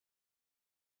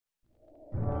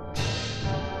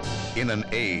In an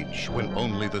age when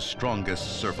only the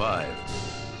strongest survived,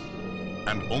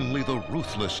 and only the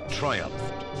ruthless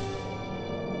triumphed,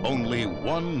 only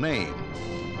one name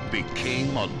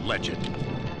became a legend.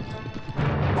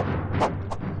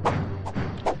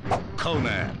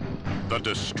 Conan the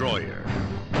Destroyer.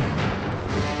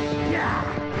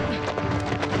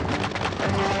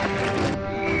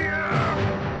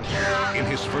 In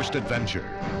his first adventure,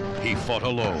 he fought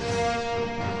alone.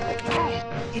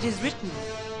 It is written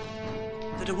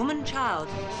that a woman child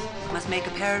must make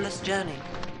a perilous journey.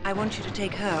 I want you to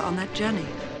take her on that journey.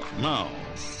 Now,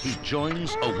 he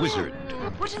joins a wizard.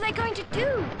 What are they going to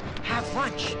do? Have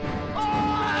lunch.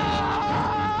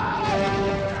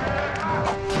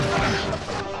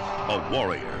 A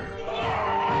warrior.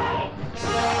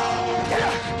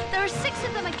 There are 6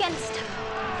 of them against her.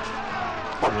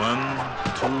 1,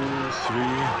 2, 3.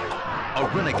 A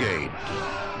renegade. I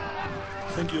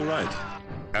think you're right.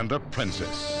 And a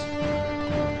princess.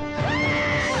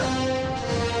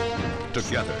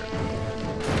 Together,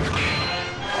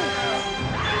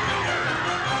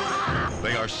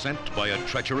 they are sent by a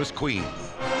treacherous queen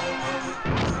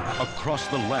across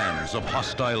the lands of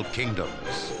hostile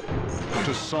kingdoms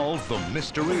to solve the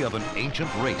mystery of an ancient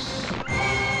race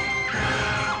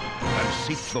and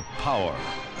seek the power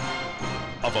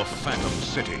of a phantom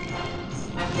city.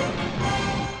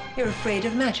 You're afraid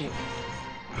of magic.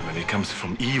 When it comes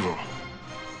from evil,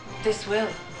 This will.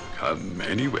 come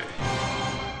anyway.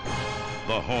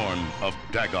 The Horn of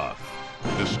Dagoth,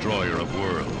 destroyer of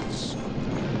worlds.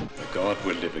 The god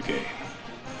will live again.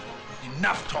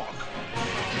 Enough talk.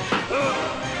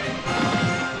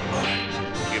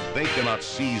 If they cannot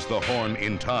seize the horn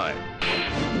in time,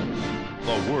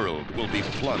 the world will be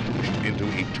plunged into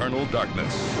eternal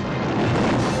darkness.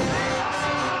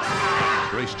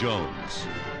 Grace Jones,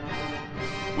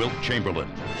 Wilt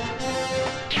Chamberlain,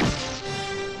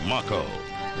 Mako,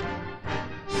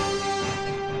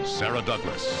 Sarah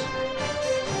Douglas,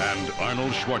 and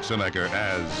Arnold Schwarzenegger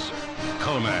as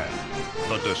Conan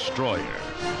the Destroyer.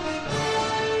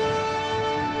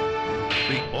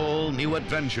 The all-new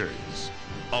adventures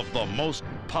of the most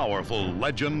powerful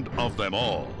legend of them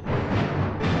all.